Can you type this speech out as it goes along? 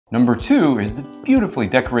Number 2 is the beautifully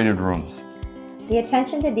decorated rooms. The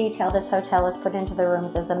attention to detail this hotel has put into the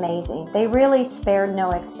rooms is amazing. They really spared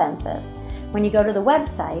no expenses. When you go to the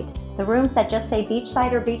website, the rooms that just say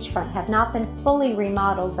beachside or beachfront have not been fully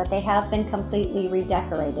remodeled, but they have been completely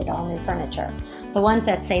redecorated, all new furniture. The ones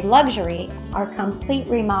that say luxury are complete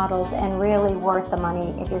remodels and really worth the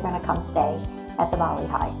money if you're going to come stay at the Bali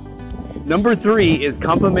High. Number 3 is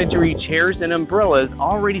complimentary chairs and umbrellas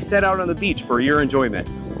already set out on the beach for your enjoyment.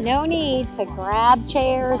 No need to grab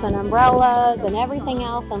chairs and umbrellas and everything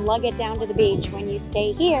else and lug it down to the beach. When you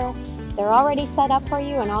stay here, they're already set up for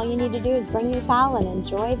you, and all you need to do is bring your towel and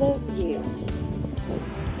enjoy the view.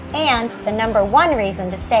 And the number 1 reason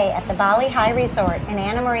to stay at the Bali High Resort in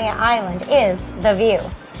Anna Maria Island is the view.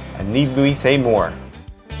 And need we say more?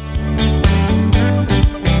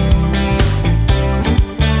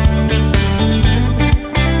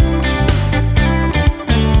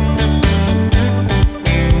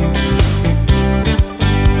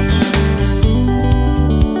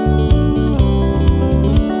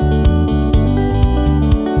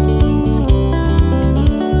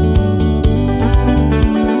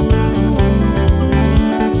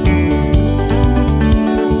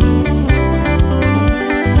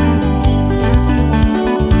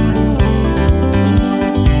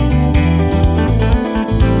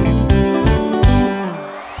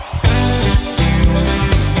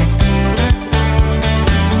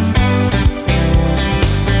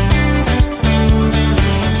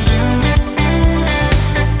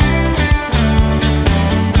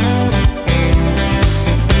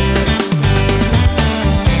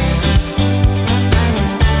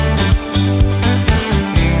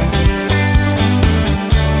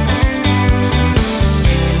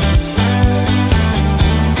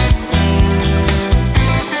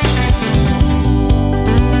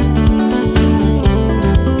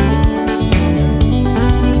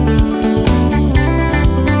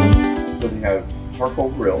 Charcoal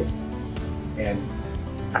grills, and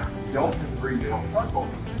you don't have to bring your own charcoal.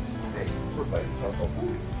 They provide charcoal for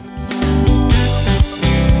you.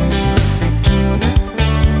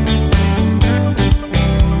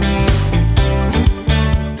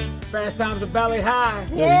 Fast times at Bali High.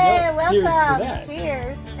 Yeah, welcome. welcome.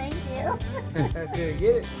 Cheers. Thank you. That's it,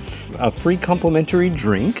 get it. A free complimentary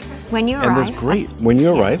drink. When you And arrive. this great, when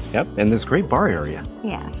you arrive, yep, and this great bar area.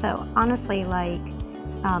 Yeah, so honestly, like,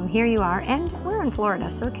 here you are, and we're in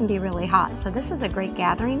Florida, so it can be really hot. So this is a great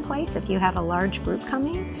gathering place if you have a large group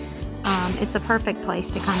coming. It's a perfect place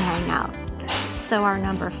to come hang out. So our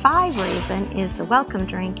number 5 reason is the welcome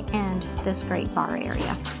drink and this great bar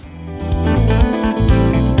area.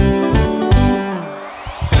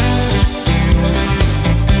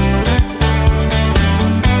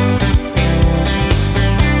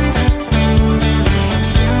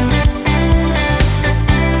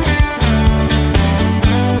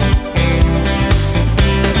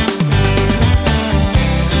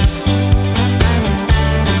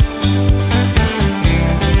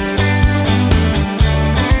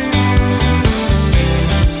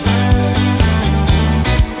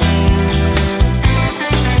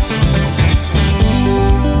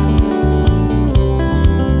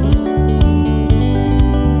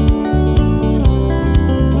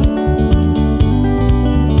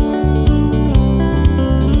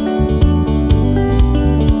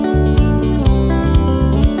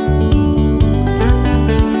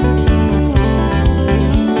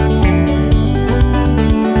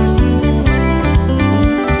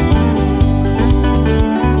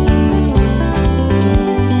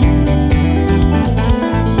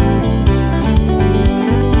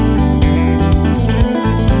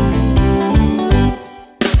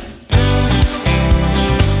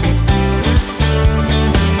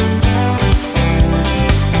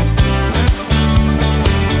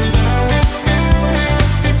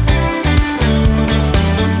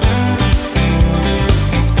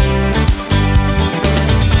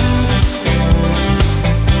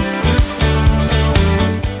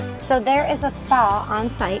 So there is a spa on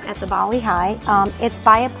site at the Bali High. It's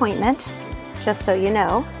by appointment, just so you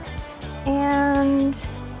know. And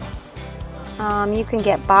you can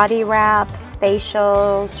get body wraps,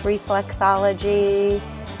 facials, reflexology,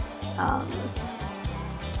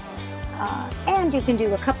 and you can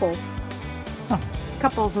do a couples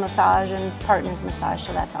massage and partners massage,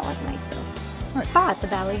 so that's always nice. So spa at the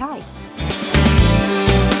Bali High.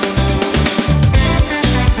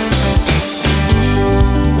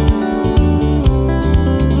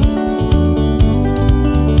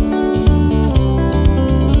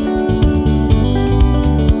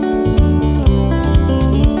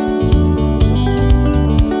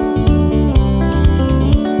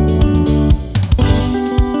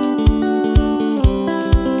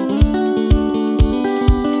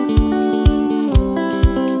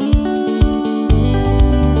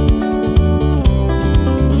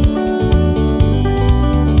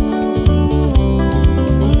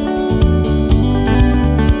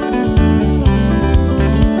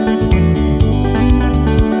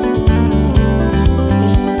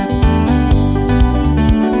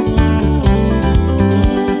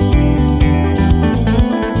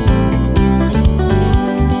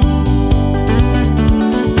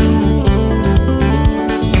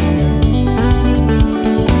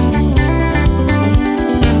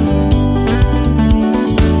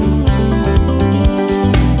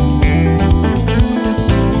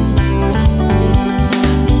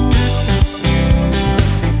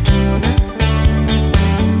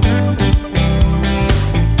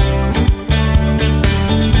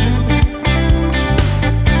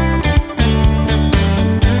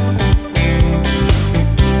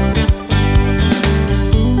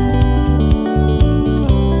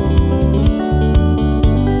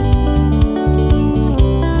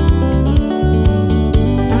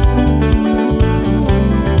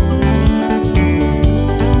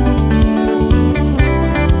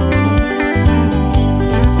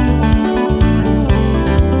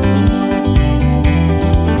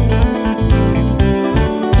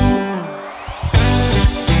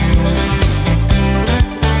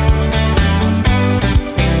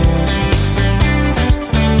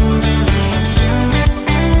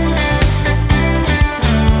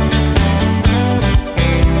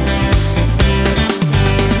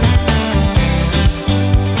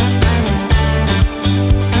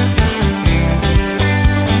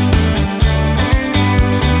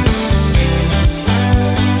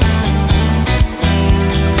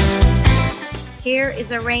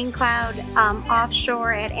 a rain cloud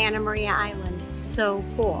offshore at Anna Maria Island. So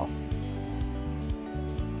cool.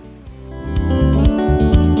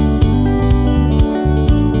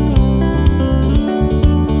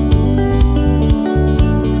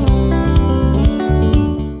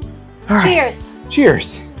 All right. Cheers.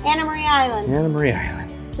 Cheers. Anna Maria Island. Anna Maria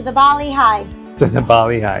Island. To the Bali High. To the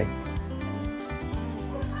Bali High.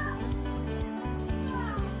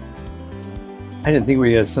 I didn't think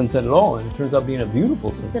we had a sunset at all, and it turns out being a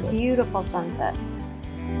beautiful sunset. It's a beautiful sunset.